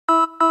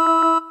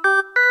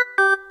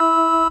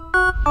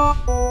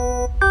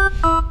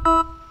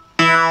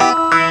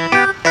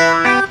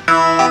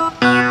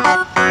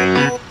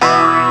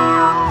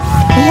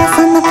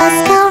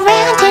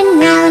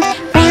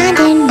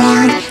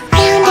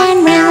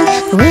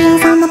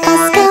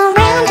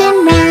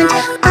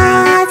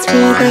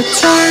the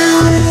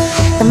town.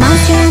 The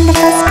monster on the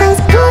bus goes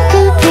boo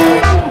boo boo,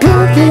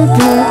 boo boo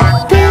boo,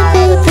 boo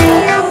boo boo.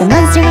 The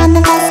monster on the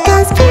bus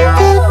goes boo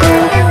boo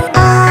boo,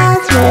 all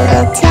through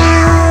the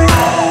town.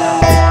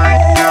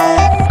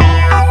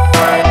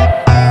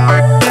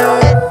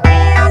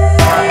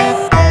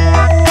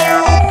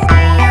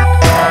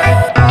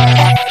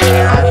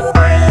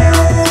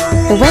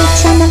 The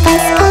witch on the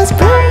bus goes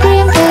broom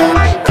broom broom,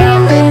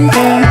 broom broom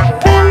broom,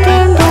 broom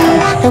broom broom.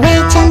 The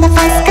witch on the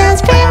bus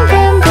goes broom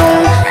broom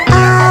broom,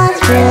 all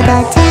through the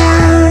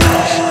town.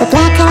 The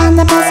black cat on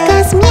the bus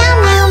goes meow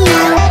meow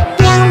meow,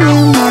 meow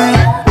meow meow,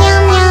 meow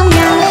meow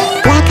meow.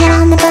 The black cat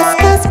on the bus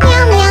goes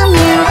meow meow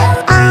meow,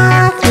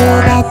 all through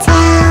the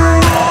town.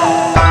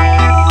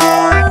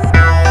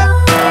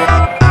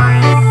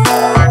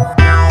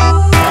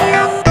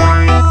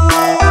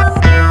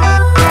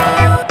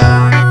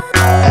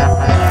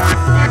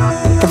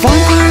 The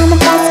vampire on the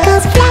bus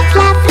goes flap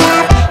flap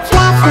flap,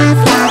 flap flap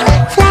flap,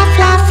 flap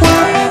flap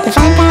flap. The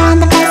vampire on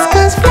the bus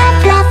goes flap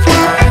flap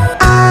flap,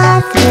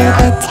 all through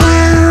the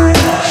town.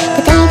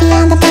 The baby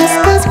on the bus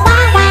goes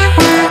wah wah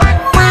wah,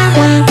 wah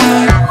wah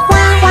wah,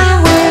 wah wah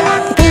wah.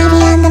 The baby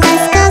on the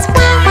bus goes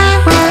wah wah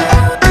wah,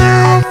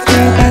 all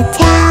through the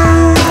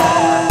town.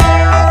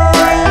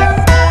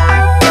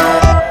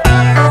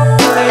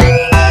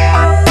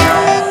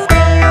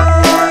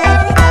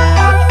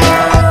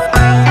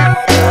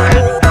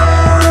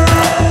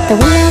 The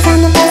wheels on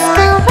the bus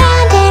go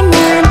round and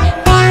round,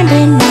 round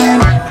and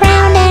round,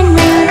 round and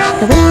round.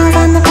 The wheels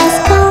on the bus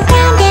go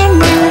round and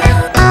round,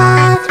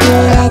 all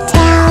through the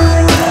town.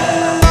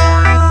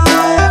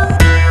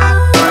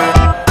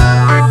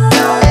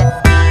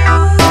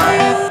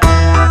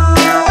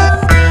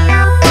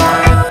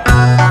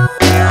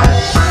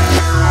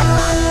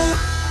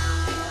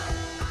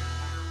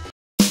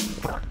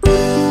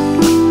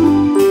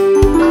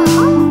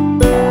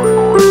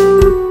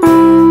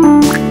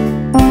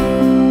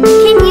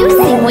 Can you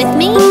sing with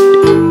me?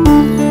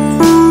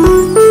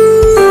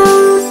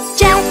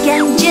 Jack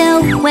and Jill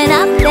went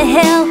up the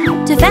hill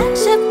to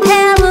fetch a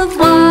pail of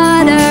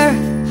water.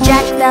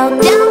 Jack fell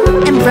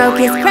down and broke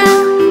his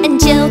crown, and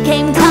Jill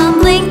came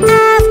tumbling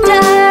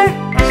after.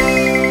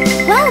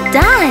 Well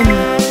done!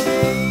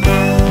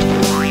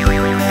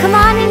 Come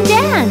on and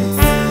dance!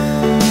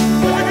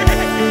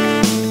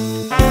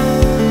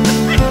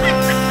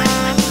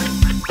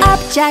 Up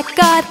Jack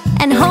got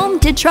and home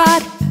to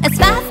trot as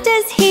fast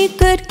as he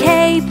could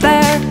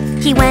caper.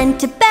 He went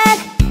to bed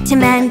to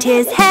mend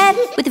his head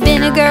with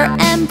vinegar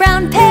and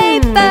brown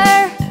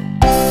paper.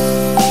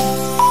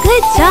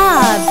 Good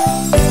job!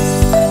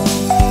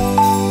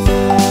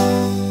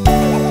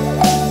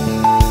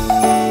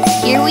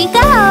 Here we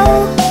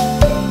go!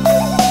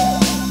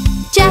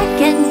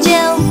 Jack and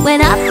Jill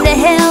went up the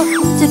hill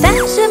to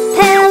fetch a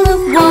pail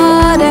of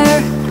water.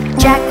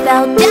 Jack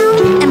fell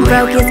down and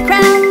broke his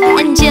crown,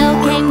 and Jill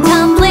came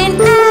tumbling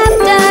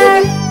after.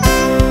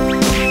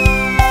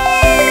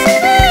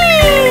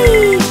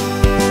 Whee!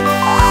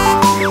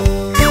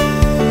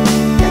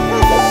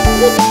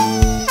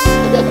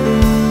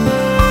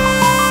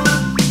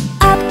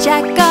 Up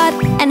Jack got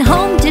and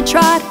home to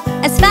trot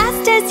as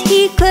fast as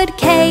he could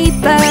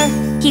caper.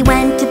 He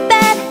went to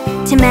bed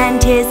to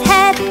mend his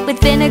head with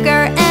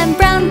vinegar and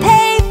brown paper.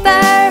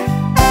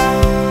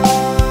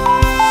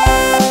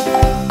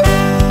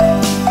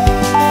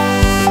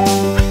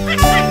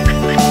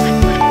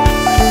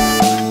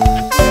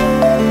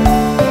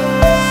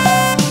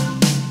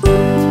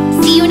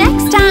 See you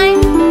next time.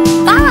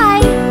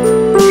 Bye!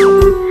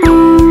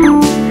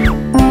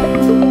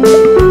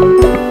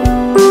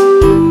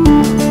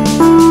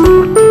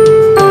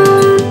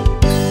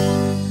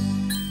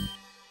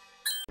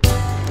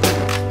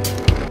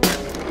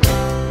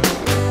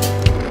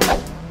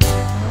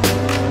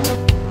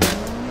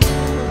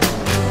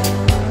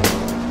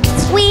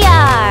 We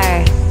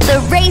are the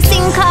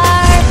racing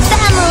car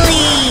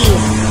family.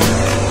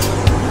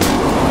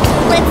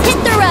 Let's hit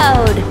the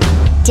road.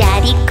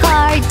 Daddy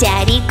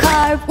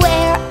car,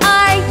 where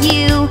are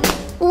you?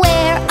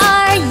 Where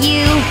are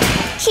you?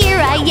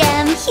 Here I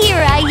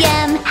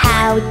am.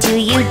 How do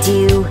you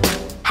do?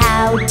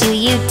 How do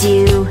you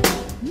do?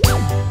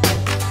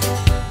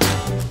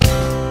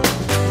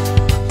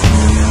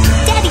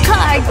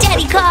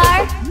 Daddy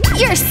car,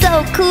 you're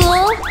so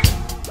cool.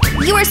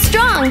 You are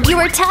strong, you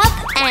are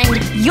tough,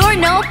 and you're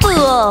no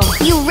fool.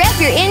 You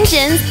rev your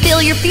engines,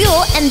 fill your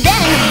fuel, and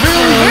then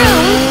vroom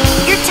vroom.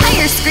 Your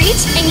tires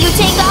screech and you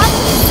take off.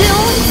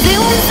 Zoom,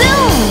 zoom,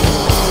 zoom.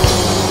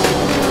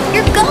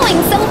 You're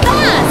going so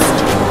fast.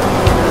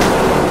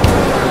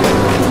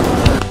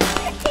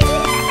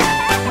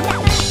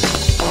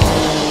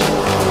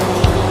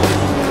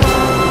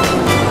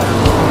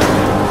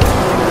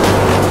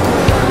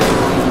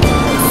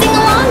 Sing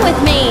along with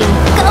me.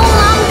 Go,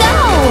 Mom, go.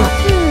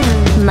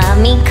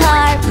 Mummy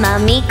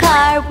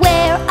car,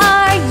 where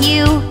are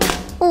you?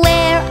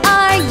 Where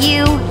are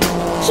you?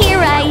 Here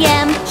I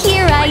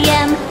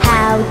am.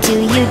 How do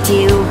you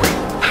do?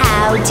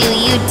 How do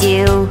you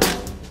do?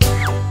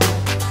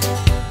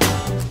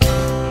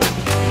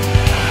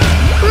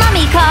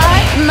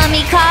 Mummy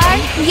Daddy car,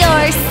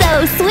 you're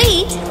so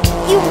sweet.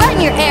 You run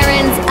your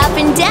errands up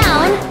and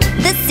down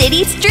the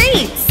city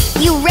streets.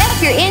 You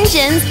rev your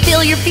engines,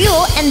 fill your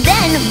fuel, and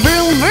then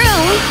vroom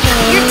vroom.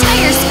 Your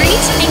tires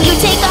screech and you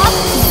take off,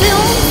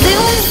 zoom,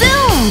 zoom,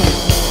 zoom.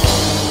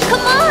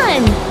 Come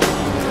on!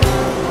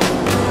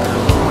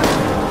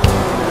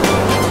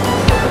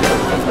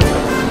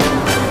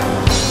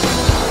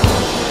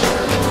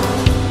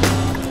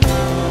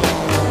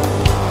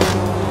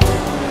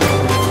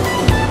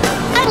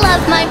 I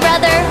love my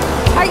brother.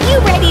 Are you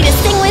ready to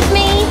sing with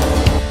me?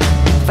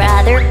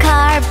 Brother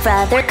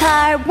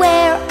car,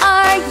 where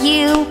are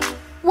you?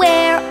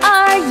 Where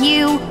are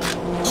you?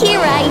 Here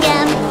I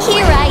am,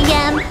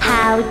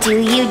 how do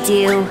you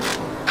do?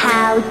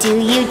 How do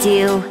you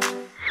do?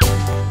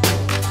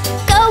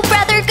 Go,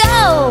 brother,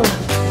 go!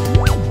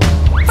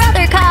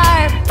 Brother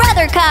car,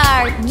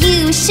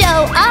 you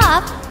show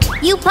off.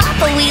 You pop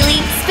a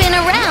wheelie, spin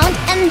around,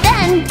 and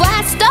then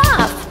blast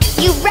off.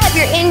 You rev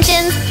your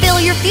engines, fill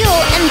your fuel,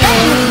 and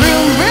then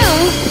vroom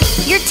vroom.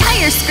 Your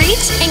tires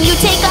screech and you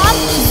take off,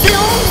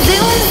 zoom,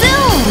 zoom,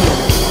 zoom.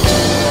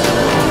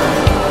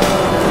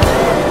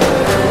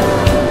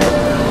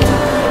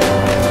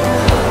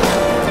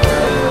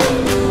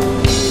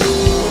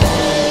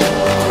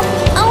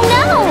 Oh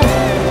no!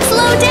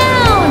 Slow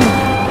down!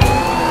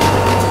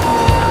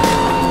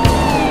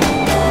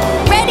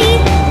 Ready,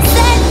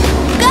 set,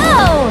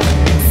 go!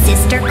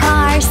 Sister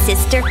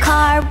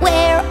car,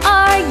 where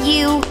are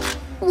you?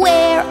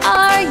 Where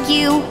are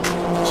you?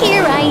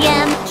 Here I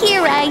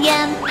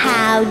am,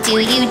 how do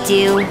you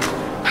do?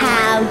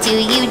 How do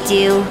you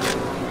do?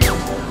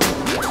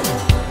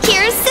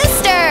 Here's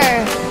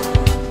Sister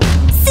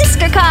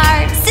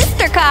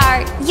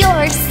car,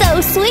 you're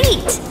so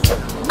sweet.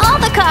 All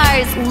the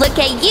cars look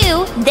at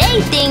you,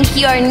 they think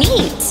you're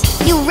neat.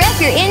 You rev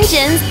your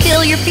engines,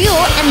 fill your fuel,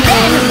 and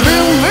then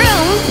vroom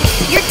vroom.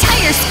 Your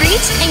tires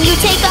screech and you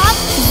take off,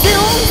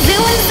 zoom,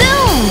 zoom,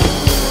 zoom.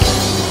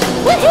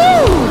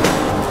 Woohoo!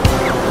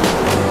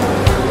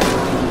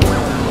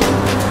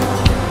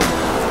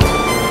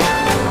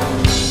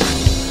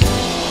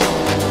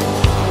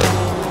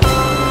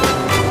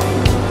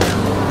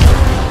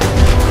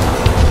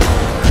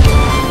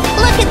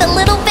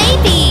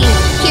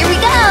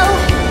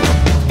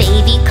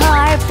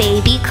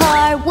 Baby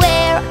car,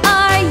 where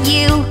are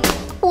you?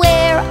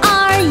 Where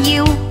are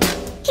you?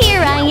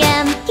 Here I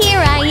am,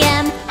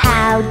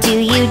 how do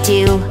you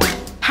do?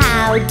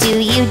 How do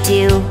you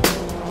do?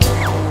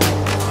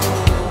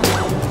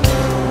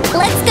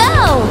 Let's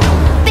go!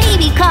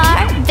 Baby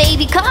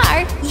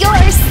car,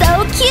 you're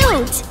so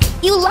cute!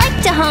 You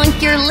like to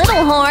honk your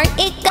little horn,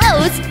 it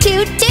goes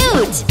toot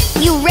toot!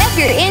 You rev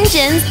your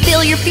engines,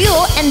 fill your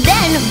fuel, and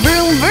then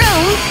vroom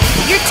vroom!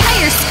 Your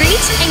tires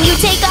screech and you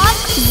take off,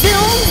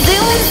 zoom,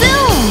 zoom,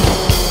 zoom!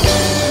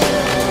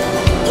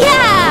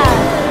 Yeah!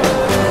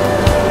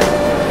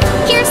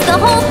 Here's the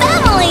whole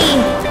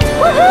family!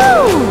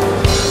 Woohoo!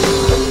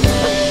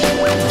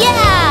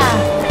 Yeah!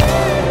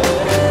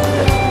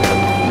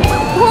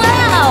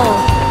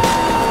 Wow!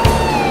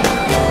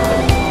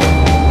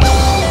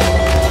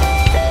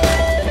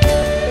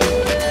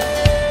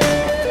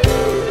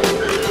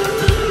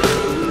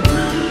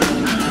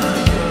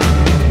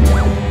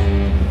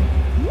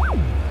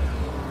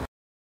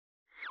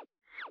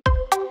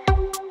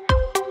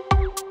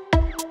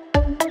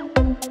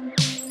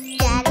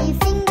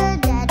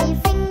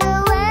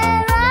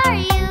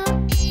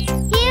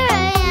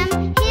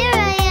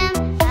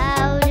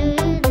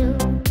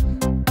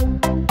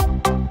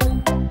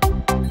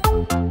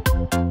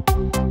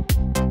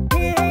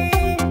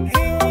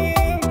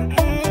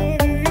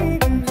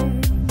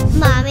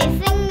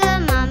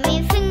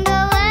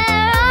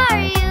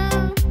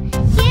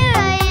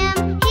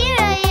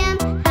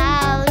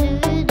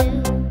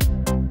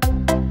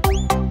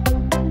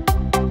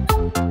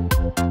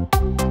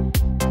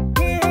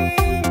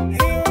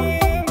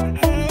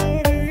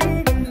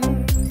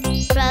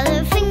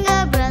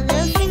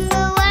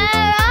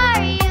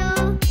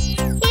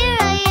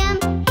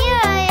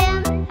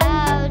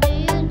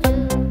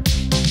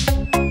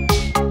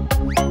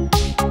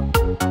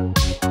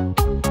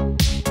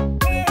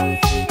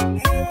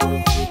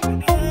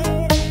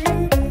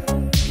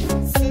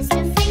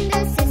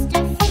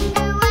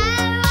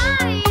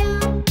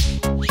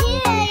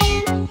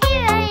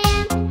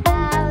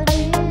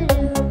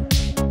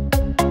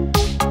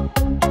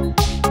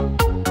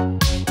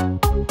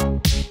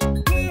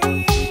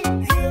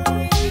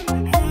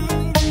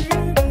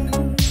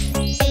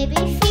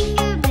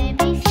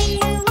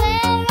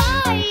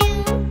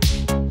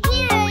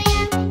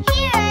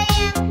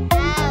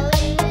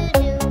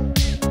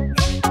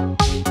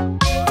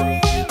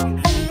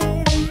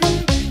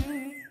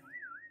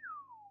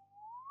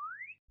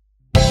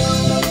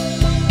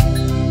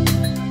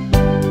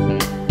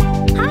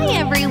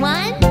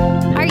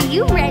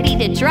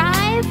 to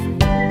drive.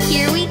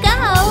 Here we go.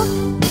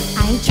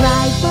 I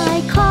drive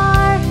my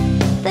car,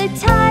 the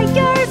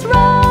tires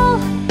roll.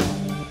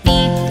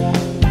 Beep,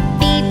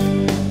 beep,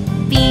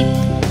 beep.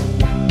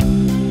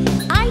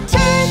 I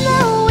turn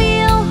the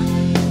wheel,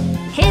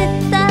 hit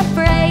the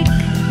brake.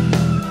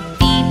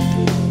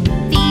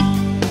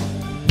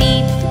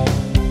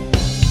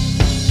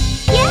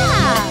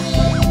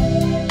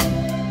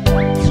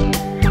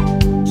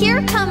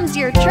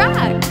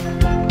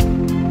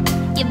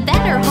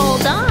 better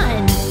hold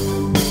on.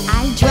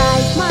 I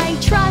drive my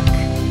truck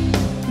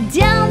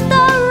down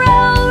the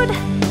road.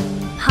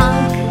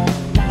 Honk,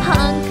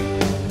 honk,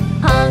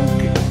 honk.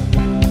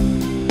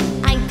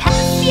 I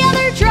pass the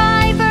other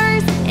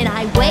drivers and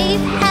I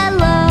wave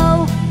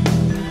hello.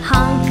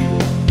 Honk,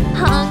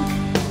 honk,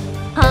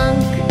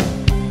 honk.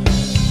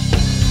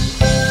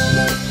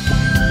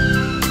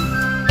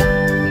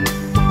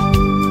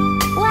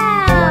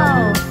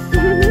 Wow!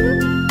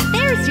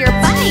 There's your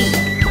bike.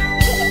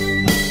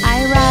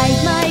 I ride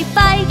my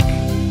bike.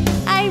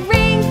 I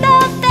ring the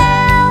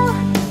bell.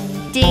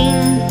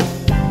 Ding,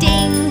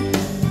 ding,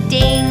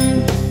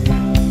 ding.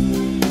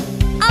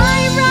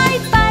 I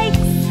ride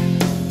bikes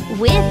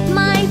with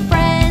my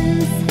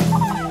friends.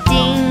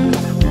 Ding,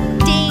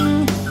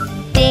 ding,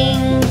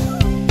 ding.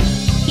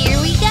 Here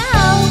we go.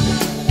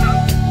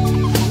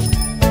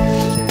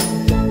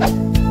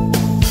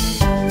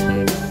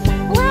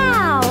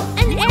 Wow,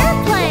 an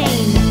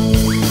airplane.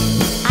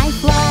 I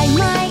fly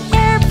my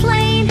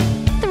airplane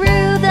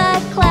through the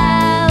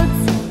clouds.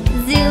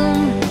 Zoom,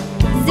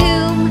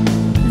 zoom,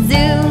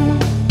 zoom.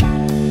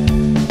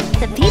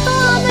 The people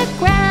on the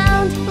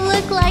ground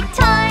look like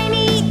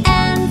tiny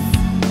ants.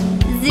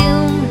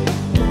 Zoom,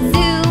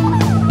 zoom,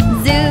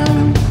 zoom.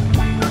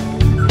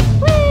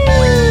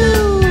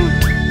 Woo!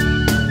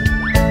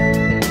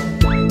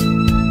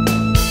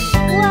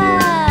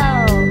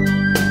 Wow!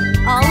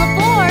 All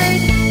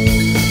aboard!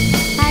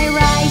 I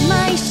ride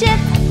my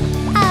ship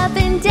up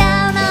and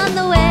down on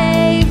the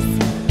waves.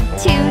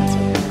 Toot,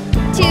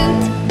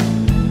 toot,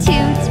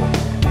 toot.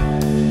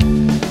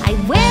 I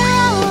wear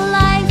a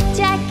life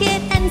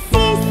jacket and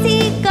see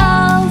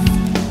seagulls.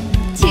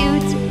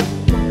 Toot,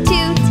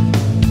 toot,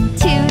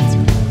 toot.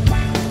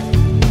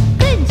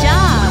 Good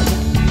job!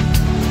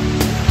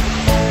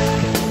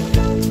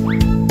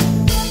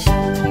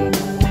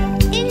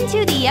 Into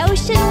the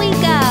ocean we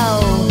go.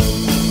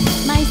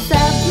 My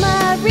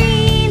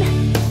submarine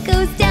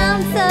goes down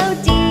so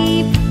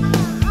deep.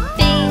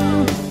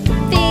 Bing,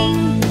 bing,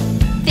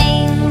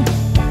 bing.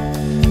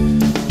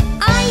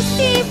 I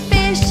see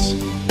fish,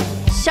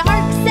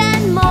 sharks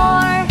and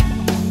more.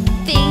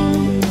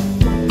 Bing,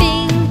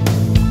 bing,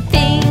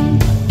 bing.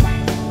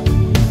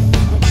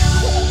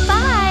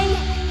 Bye!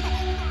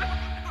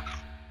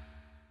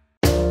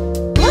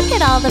 Look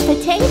at all the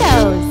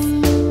potatoes.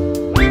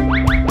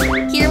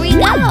 Here we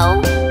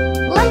go.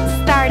 Let's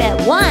start at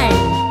 1.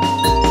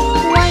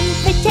 1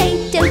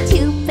 potato,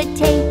 2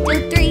 potato,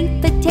 3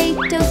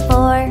 potatoes,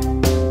 4.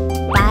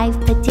 5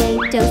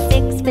 potatoes,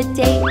 6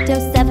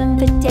 potatoes, 7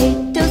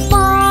 potatoes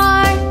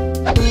more.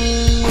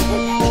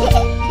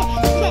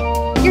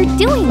 You're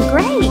doing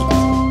great.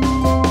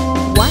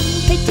 1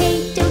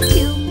 potato,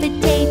 2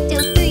 potato,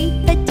 3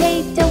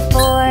 potato,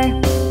 4.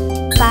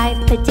 5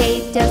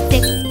 potatoes,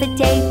 6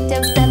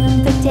 potatoes,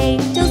 7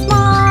 potatoes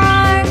more.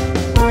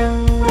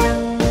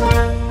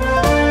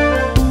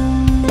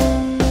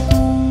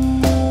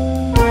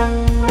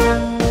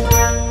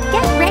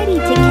 Get ready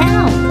to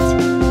count.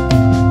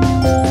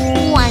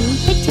 1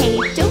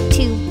 potato,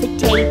 2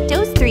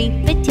 potatoes, 3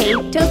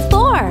 potatoes,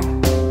 4.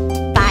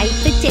 5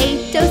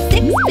 potatoes,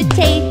 6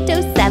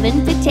 potatoes,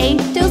 7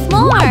 potatoes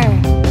more.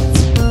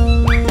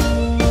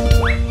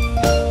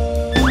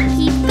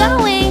 Keep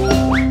going.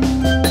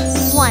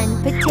 1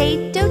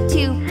 potato,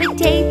 2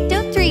 potato,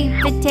 3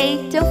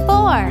 potato,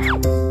 4.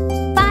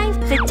 5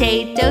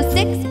 potatoes,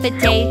 6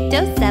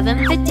 potatoes,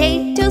 7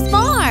 potatoes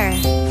more.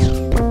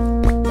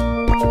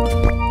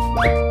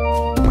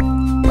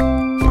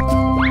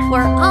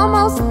 We're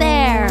almost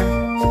there.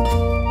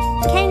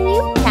 Can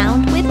you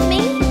count with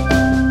me?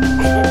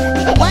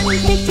 1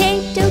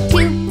 potato,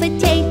 2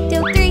 potato,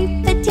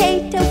 3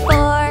 potato,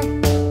 4.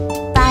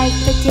 5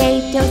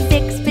 potatoes,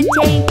 6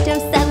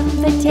 potatoes, 7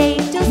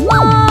 potatoes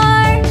more.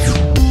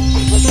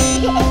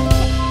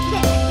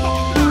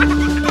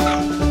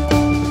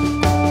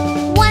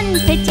 1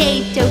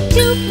 potato,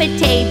 2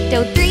 potato,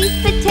 3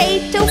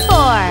 potato,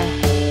 4.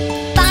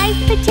 5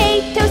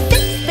 potato,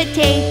 6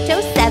 potato,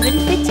 7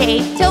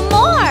 potato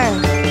more.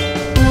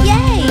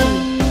 Yay!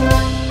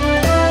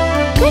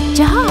 Good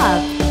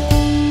job!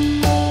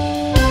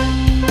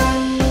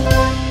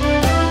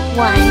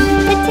 1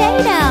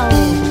 potato.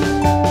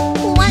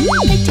 1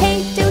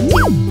 potato,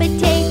 2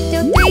 potato,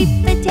 3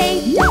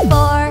 potato,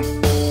 4.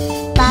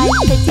 5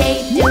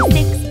 potato,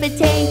 6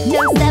 potato,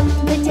 7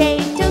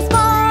 potatoes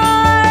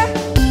more.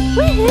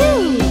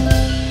 Woohoo!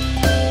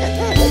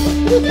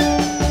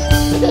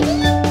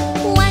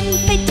 1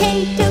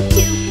 potato,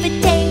 2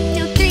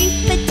 potato, 3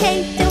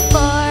 potato,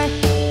 4.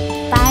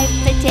 5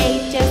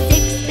 potato,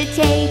 6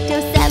 potato,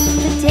 7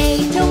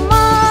 potato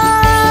more.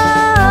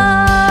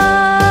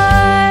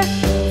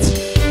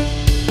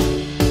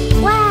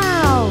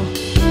 Wow!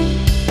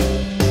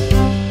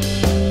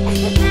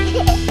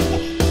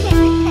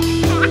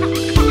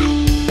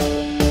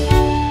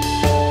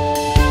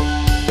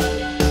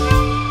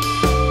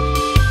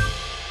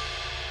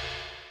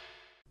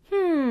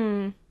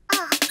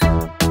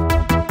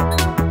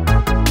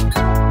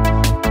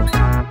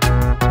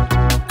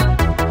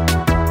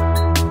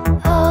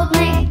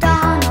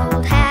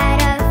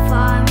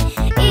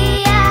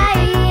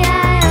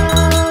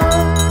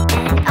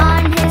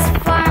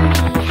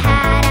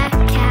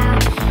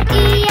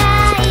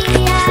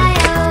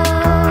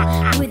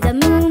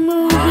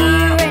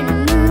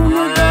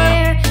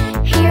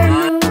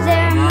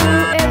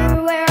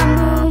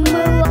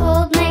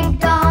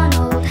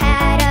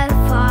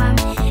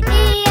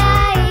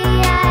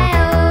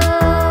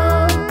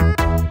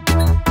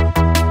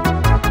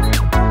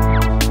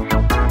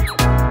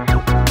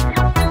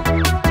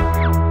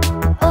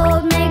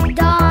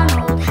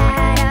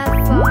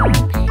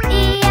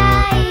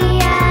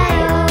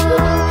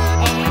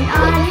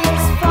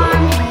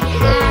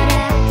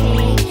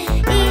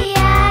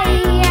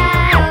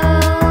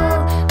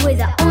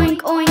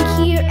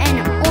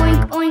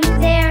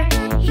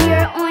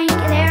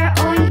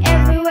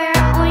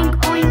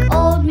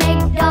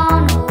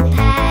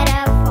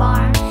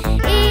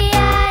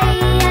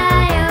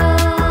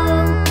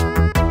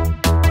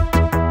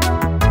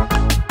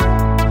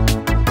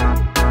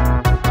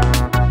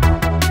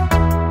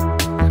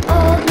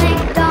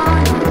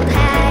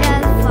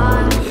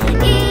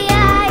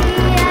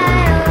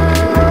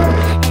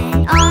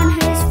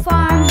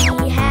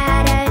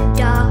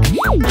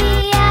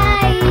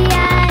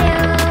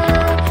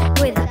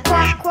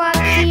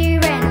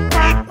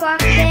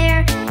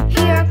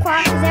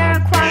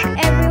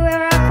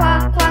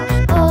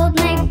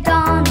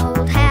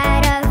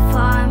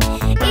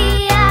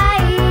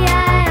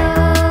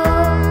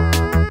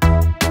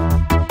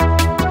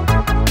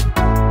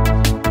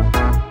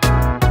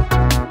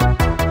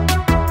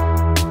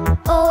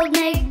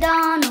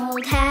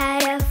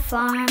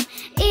 farm,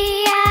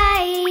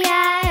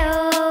 E-I-E-I-O.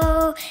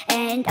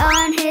 And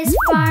on his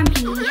farm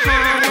he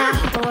had a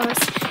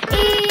horse,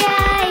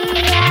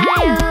 E-I-E-I-O.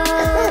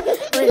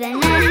 With a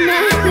na-na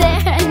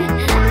there and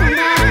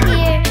na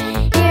here,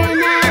 here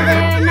na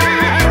there na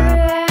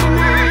everywhere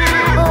na.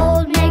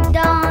 Old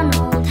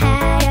MacDonald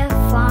had a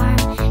farm,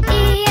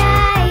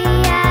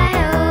 E-I-E-I-O.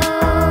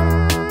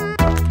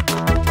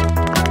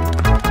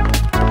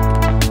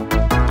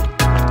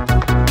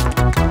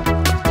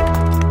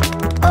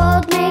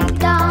 Old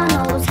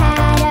MacDonald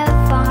had a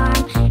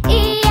farm,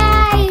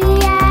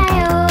 E-I-E-I-O.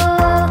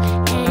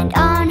 And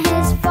on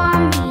his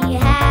farm he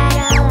had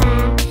a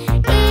lamb,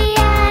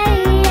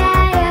 E-I-E-I-O.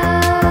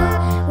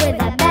 With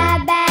a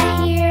ba-ba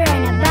here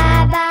and a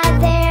ba-ba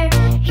there,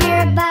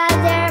 here a ba,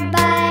 there a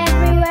ba,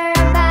 everywhere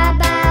a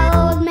ba-ba.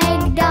 Old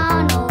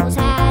MacDonald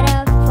had a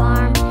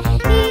farm,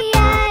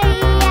 E-I-E-I-O.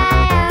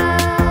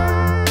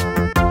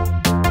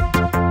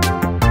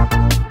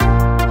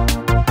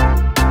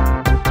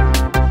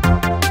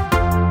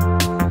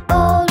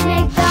 Old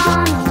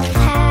MacDonald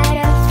had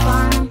a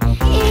farm,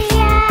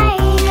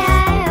 E-I-E-I-O.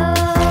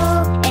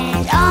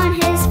 And on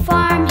his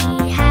farm he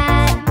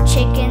had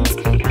chickens,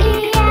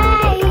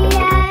 E-I-E-I-O.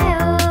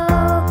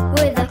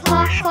 With a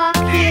clock, clock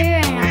here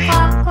and a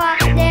clock, clock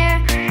there,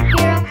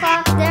 here a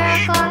clock, there a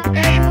clock,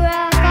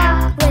 everywhere a clock.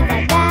 With a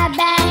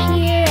ba-ba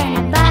here and a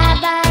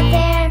ba-ba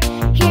there,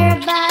 here a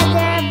ba,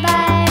 there a ba,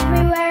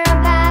 everywhere a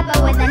ba-ba.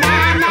 With a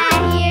na-na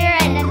here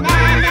and a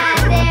na-na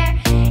there,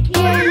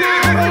 here a na,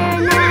 there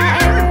a na,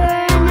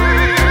 everywhere a na.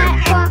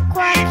 Quack,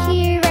 quack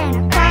here and a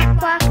quack,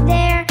 quack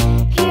there,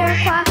 here a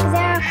quack,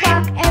 there a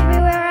quack,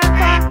 everywhere a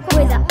quack.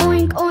 With a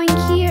oink, oink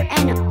here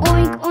and a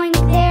oink, oink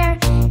there,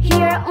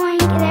 here a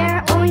oink, there a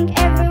oink,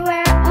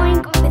 everywhere a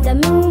oink. With a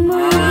moo,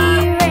 moo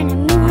here and a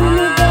moo,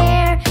 moo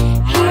there,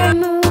 here a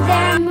moo,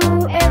 there a moo,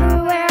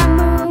 everywhere a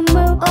moo,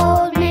 moo.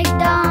 Old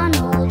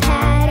MacDonald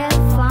had a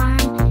farm,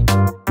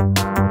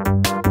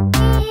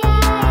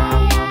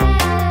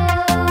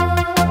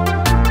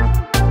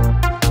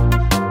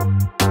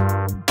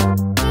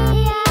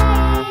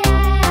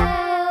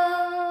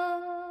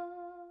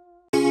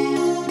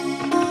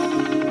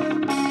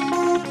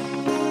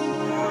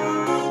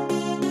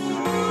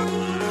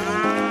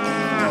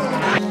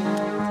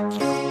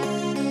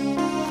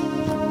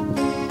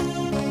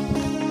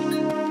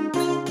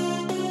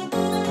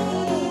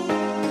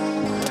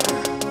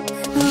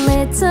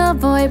 Little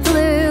boy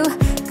blue,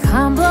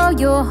 come blow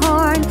your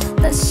horn.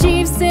 The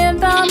sheep's in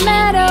the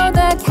meadow,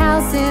 the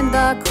cow's in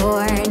the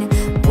corn.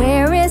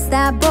 Where is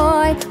that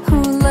boy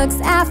who looks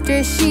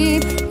after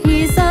sheep?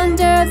 He's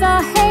under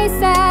the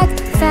haystack,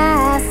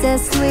 fast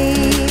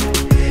asleep.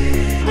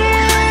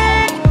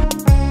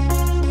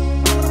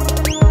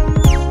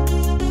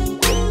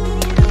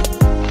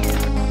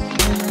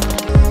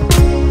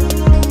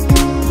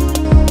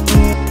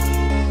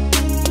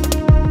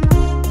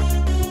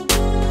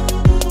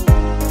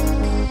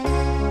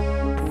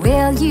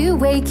 Will you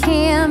wake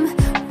him?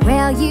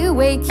 Will you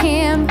wake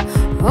him?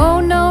 Oh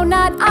no,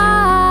 not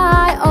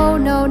I. Oh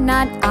no,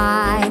 not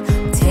I.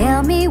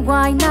 Tell me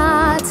why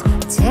not?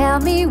 Tell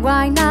me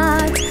why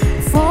not?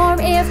 For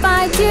if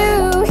I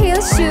do,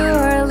 he'll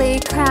surely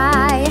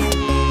cry.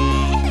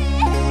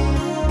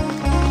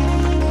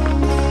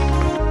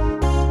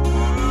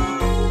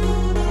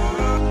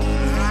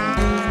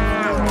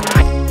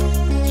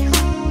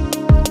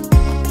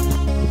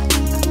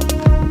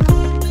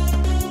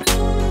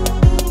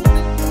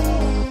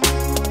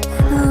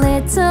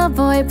 Little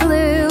boy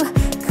blue,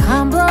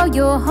 come blow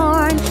your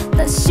horn.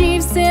 The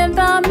sheep's in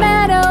the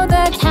meadow,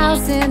 the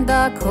cow's in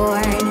the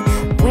corn.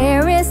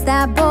 Where is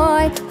that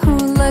boy who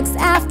looks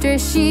after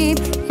sheep?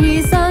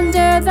 He's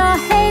under the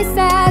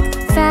haystack,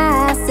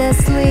 fast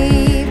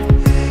asleep.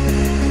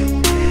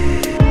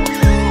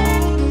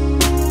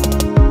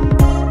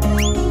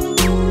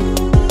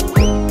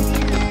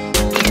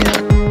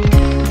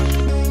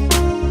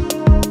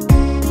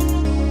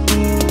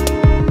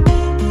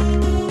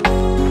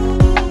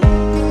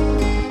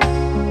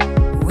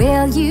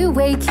 Will you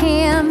wake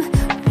him?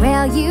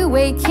 Will you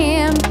wake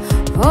him?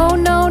 Oh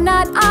no,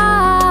 not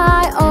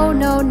I. Oh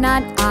no,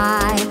 not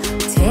I.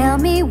 Tell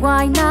me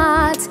why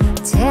not?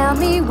 Tell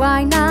me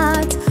why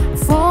not?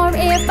 For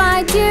if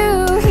I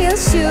do, he'll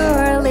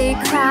surely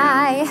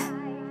cry.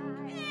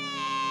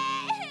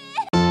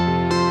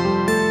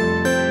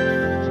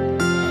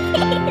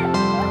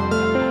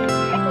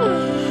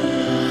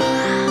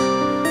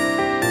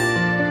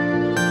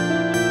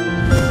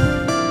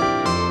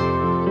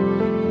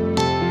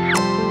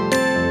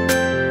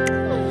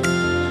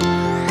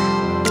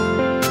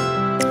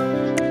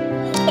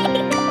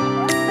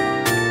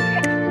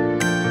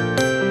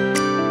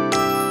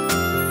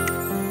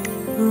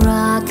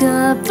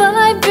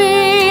 Rock-a-bye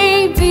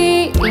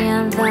baby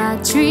in the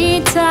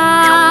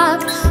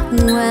treetop.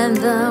 When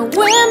the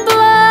wind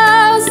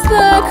blows,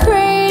 the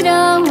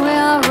cradle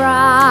will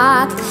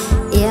rock.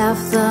 If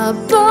the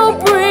bow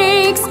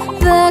breaks,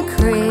 the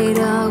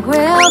cradle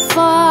will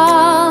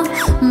fall.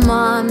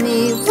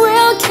 Mommy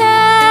will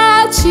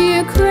catch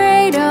you,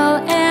 cradle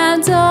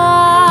and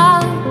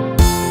all.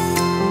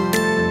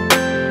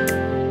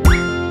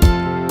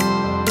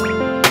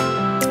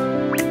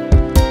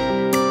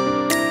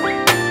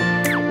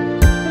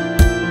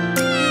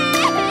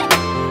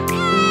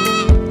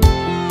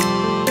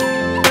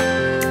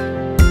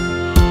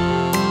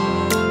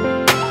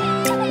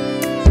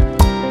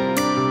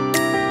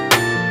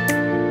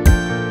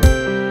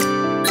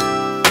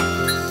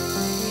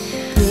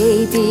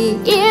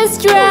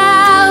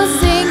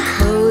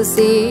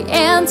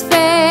 and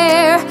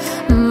fair.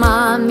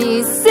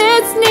 Mommy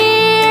sits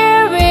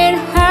near in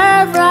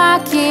her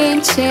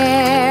rocking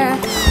chair.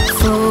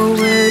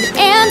 Forward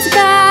and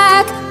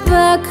back,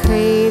 the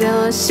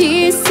cradle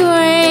she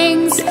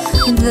swings.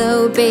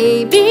 Though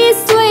baby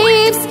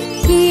sleeps,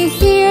 he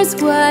hears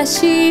what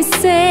she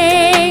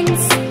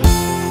sings.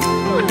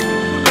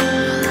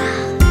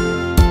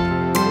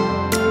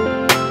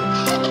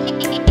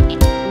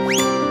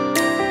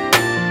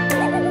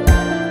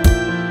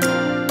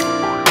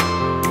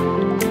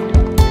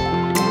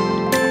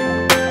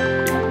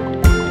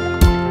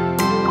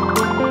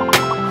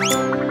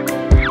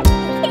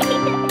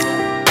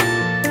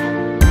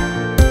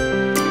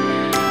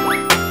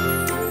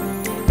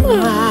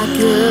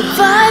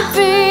 Goodbye,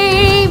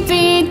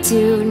 baby,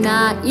 do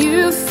not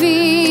you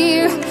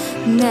fear.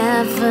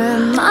 Never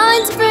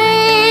mind,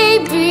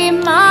 baby,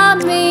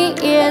 mommy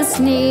is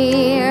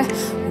near.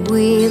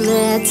 We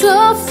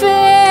little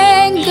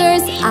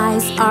fingers,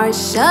 eyes are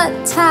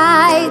shut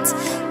tight.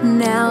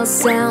 Now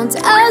sound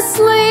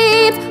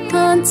asleep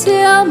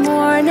until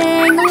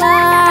morning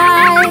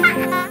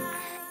light.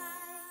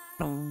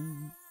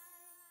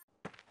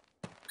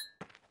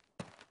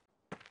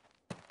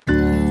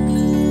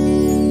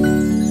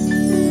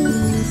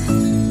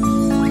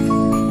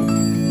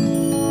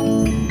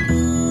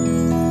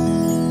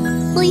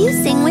 Will you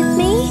sing with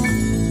me?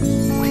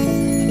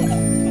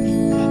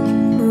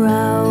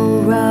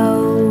 Row, row,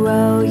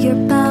 row your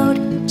boat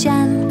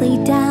gently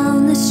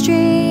down the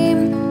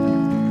stream.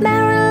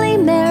 Merrily,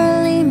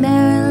 merrily,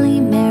 merrily,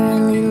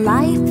 merrily,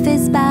 life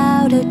is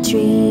but a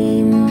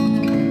dream.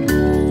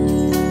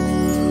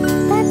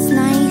 That's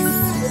nice.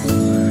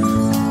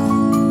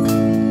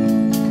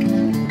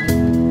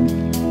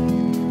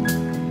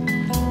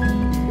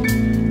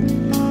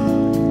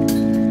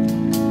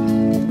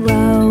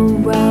 Row,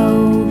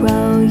 row,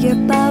 row your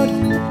boat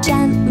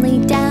gently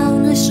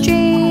down the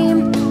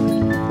stream.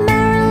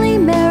 Merrily,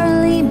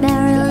 merrily,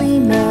 merrily,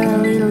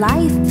 merrily,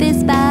 life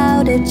is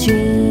but a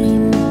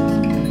dream.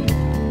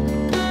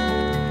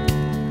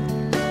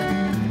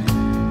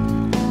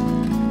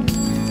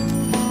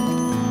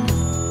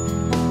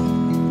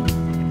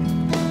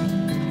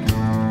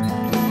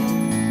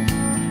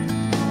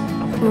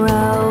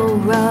 Row,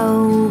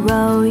 row,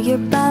 row your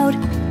boat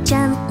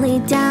gently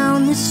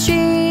down the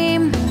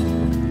stream.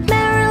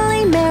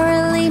 Merrily,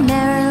 merrily,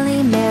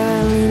 merrily,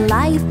 merrily,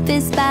 life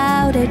is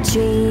but a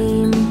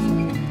dream.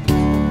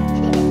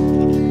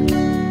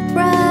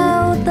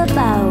 Row the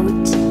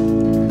boat.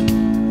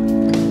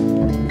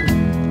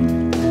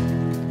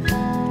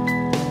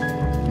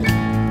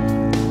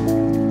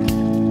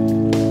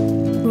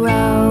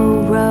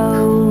 Row,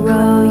 row,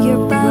 row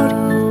your boat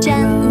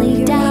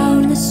gently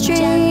down the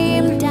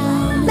stream.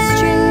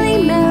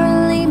 Merrily,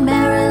 merrily,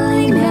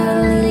 merrily,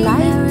 merrily,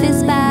 life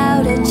is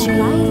but a dream.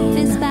 Life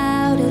is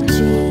but a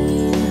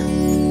dream.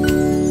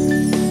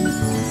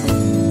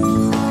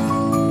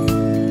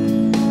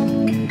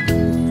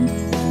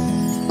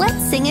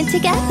 Let's sing it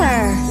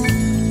together.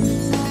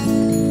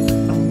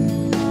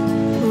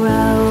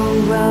 Row,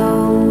 row,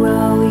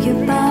 row your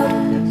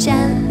boat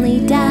gently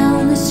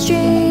down the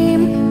stream.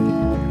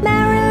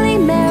 Merrily,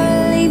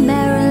 merrily,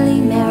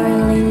 merrily,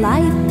 merrily,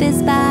 life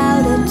is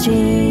but a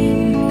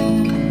dream.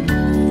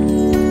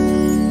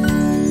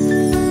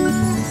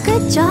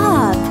 Good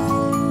job!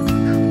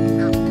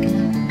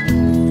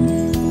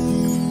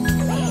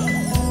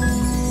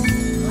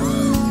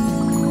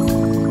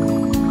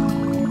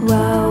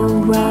 Row,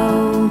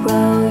 row,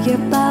 row your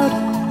boat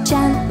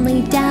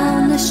gently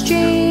down the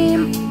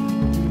stream.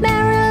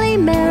 Merrily,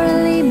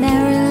 merrily,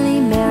 merrily,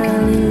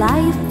 merrily,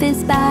 life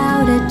is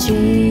but a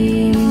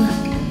dream.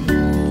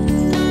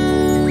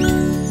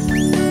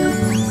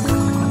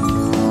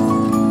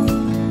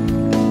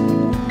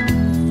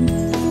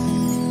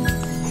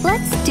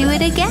 Let's do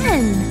it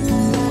again.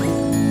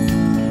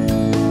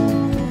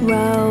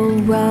 Row,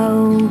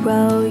 row,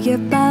 row your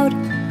boat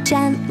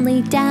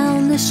gently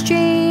down the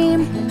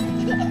stream.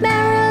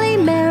 Merrily,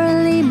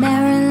 merrily,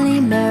 merrily,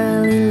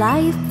 merrily,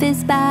 life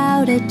is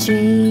but a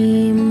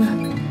dream.